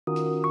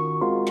Hurricane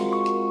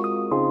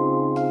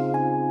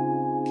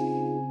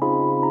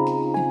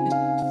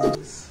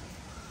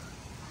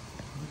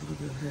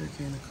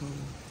Nicole.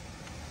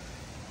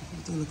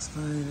 Everything looks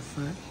fine in the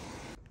front.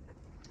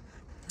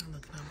 I'm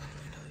looking out my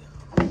window,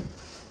 y'all.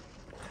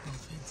 No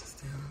fence is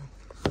down.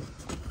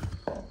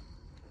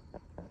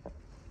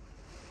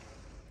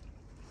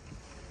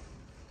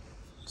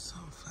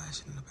 Something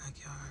flashing in the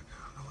backyard. I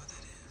don't know what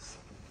that is.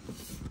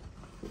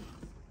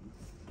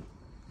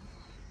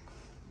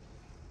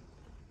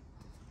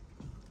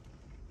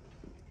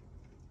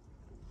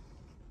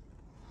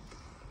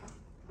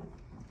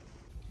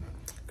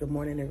 Good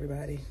morning,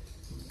 everybody.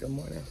 Good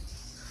morning.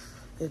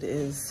 It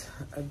is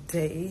a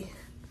day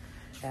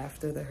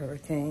after the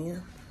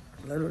hurricane.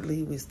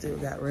 Literally, we still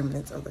got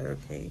remnants of the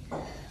hurricane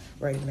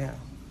right now.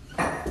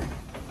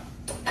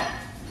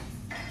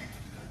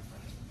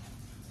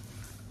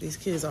 These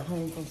kids are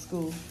home from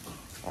school.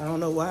 I don't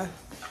know why.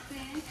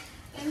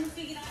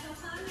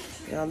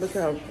 Y'all, look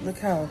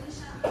how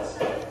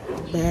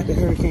bad the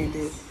hurricane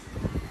did.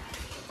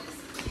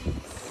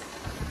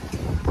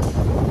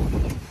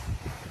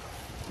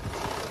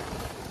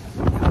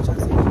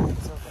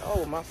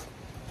 Oh, my.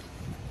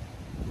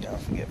 Y'all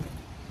forgive me.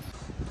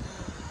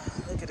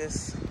 Look at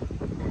this.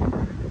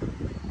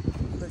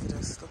 Look at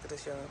this. Look at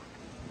this, y'all.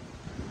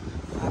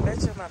 I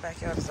bet you my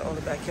backyard is the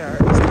only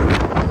backyard.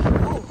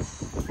 Ooh.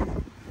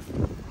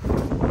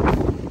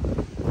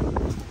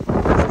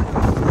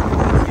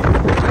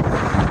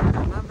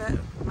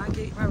 My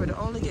gate, probably the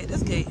only gate.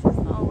 This gate is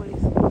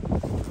always a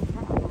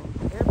problem.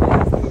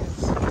 Everything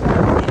is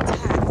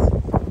intact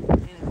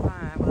and it's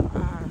fine, but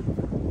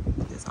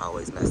it's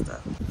always messed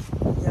up.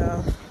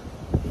 Y'all,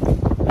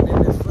 and then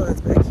there's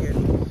floods back here.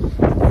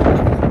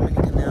 There's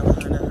a canal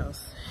behind the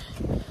house.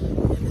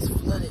 And it's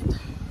flooded.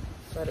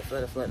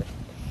 Flooded.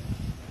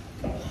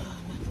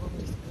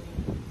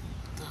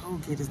 The whole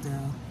gate is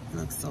down. It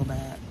looks so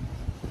bad.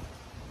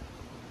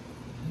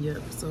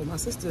 Yep, so my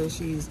sister,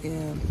 she's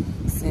in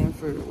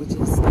Sanford, which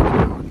is an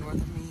hour north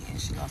of me,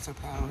 and she lost her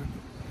power.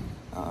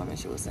 And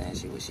she was saying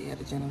she wished she had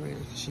a generator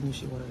because she knew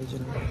she wanted a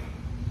generator.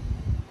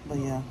 But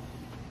yeah.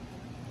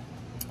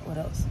 What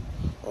else?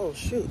 Oh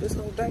shoot, this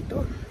whole back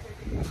door.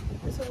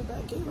 This whole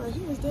back gate right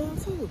here is down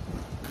too.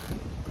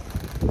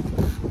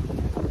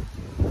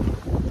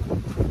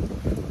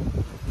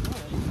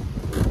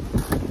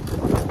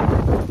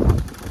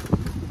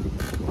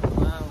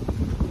 Wow.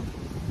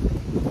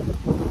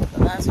 The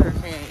last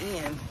hurricane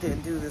Ian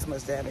didn't do this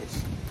much damage.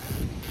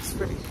 It's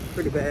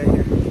pretty bad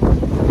here.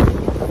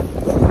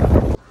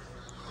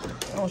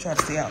 I'm gonna try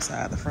to stay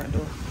outside the front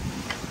door.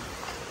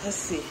 Let's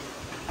see.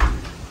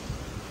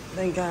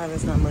 Thank God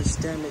there's not much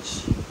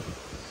damage.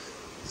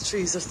 The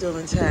trees are still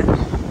intact.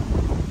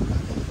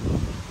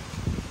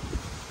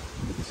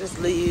 Just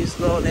leaves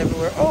blowing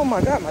everywhere. Oh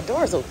my God, my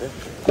door's open.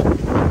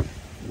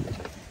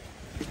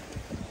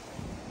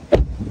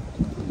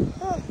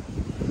 Huh.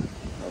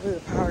 Maybe the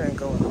power didn't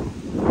go out.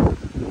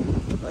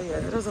 But yeah,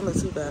 it doesn't look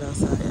too bad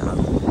outside, y'all.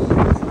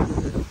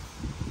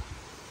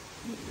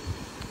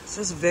 It's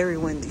just very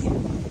windy.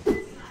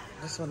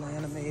 This one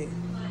Diana made.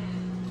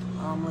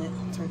 Omelet,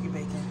 turkey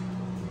bacon.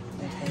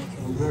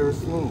 I'm very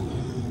slow.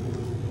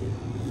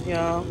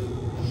 Y'all,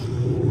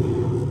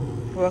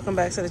 welcome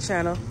back to the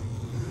channel.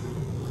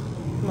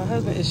 My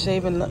husband is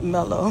shaving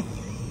Mello.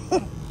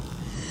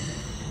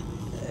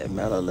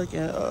 Mello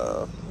looking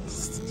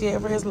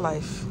scared for his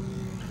life.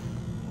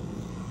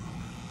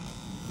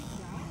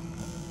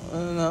 I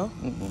don't know.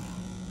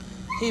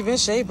 He been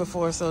shaved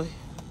before, so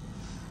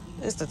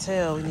it's the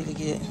tail we need to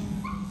get.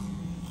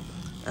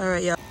 All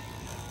right, y'all.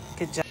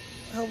 Good job.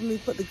 Helping me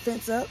put the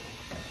fence up.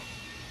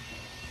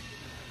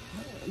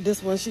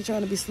 This one, she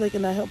trying to be slick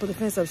and not help put the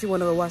fence up. She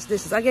wanted to wash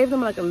dishes. I gave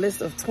them like a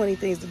list of 20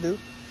 things to do,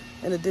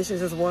 and the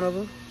dishes is one of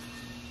them.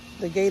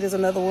 The gate is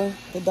another one.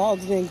 The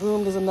dogs being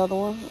groomed is another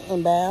one,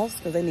 and baths,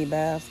 because they need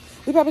baths.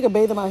 We probably could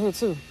bathe them out here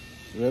too.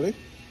 Really?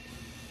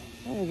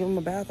 I'm gonna give them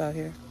a bath out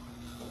here.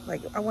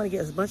 Like, I want to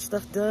get as much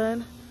stuff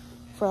done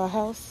for our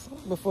house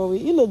before we.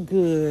 You look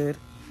good.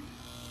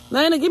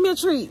 Lana, give me a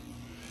treat.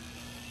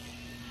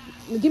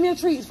 Give me a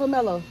treat for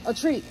Mello. A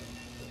treat.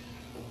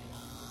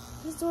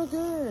 He's doing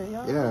good,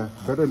 y'all. Yeah,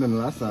 better than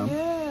last time.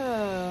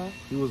 Yeah.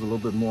 He was a little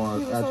bit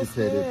more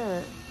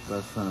agitated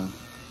last time.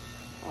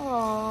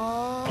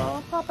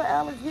 Aww, Papa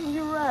Alex getting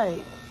you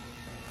right.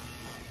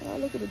 Oh,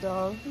 look at the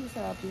dog. He's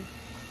happy.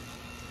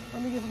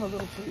 Let me give him a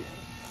little treat.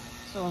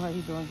 Showing her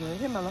he's doing good.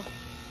 Here, Mello.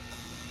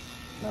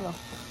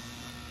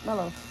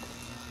 Mello.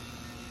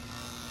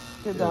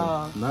 Good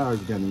dog. Now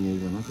he's getting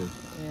even. Okay.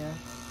 Yeah.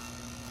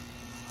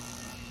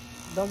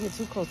 Don't get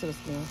too close to the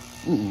skin.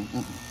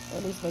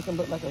 At least make him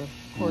look like a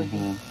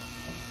corgi.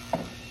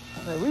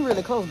 Like, we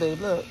really close, babe.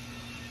 Look.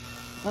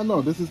 I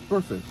know. This is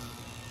perfect.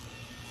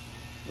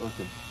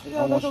 Okay. You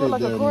gotta make him look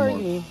like a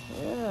corgi.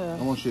 Yeah.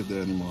 I won't shave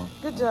there anymore.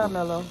 Good job,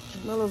 Mello.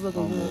 Mello's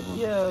looking good.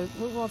 Yeah,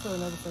 move on to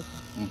another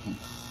section.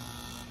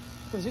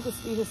 Because you can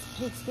see his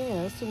pink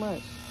skin. It's too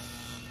much.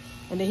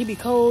 And then he be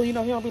cold. You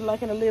know, he don't be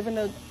liking to live in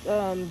the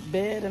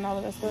bed and all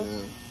of that stuff.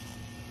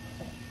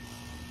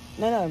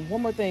 No,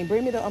 one more thing.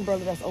 Bring me the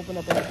umbrella that's open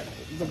up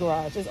in the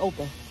garage. It's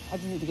open. I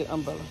just need to get an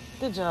umbrella.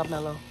 Good job,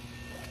 Mello.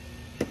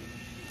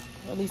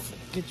 At least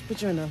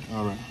put you in the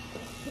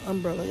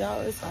umbrella. Y'all,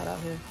 it's hot out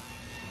here.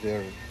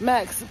 Very.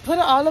 Max, put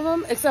all of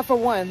them except for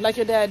one, like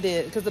your dad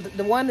did, because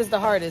the one is the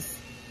hardest.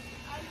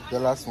 The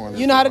last one.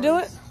 You know how to do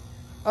it?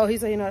 Oh, he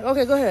said you know how to.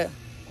 Okay, go ahead.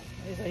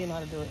 He said you know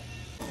how to do it.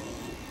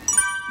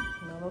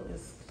 Mello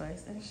is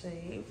nice and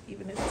shaved,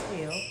 even his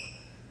tail.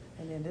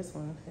 And then this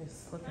one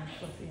is looking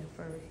fluffy and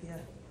furry. Yeah.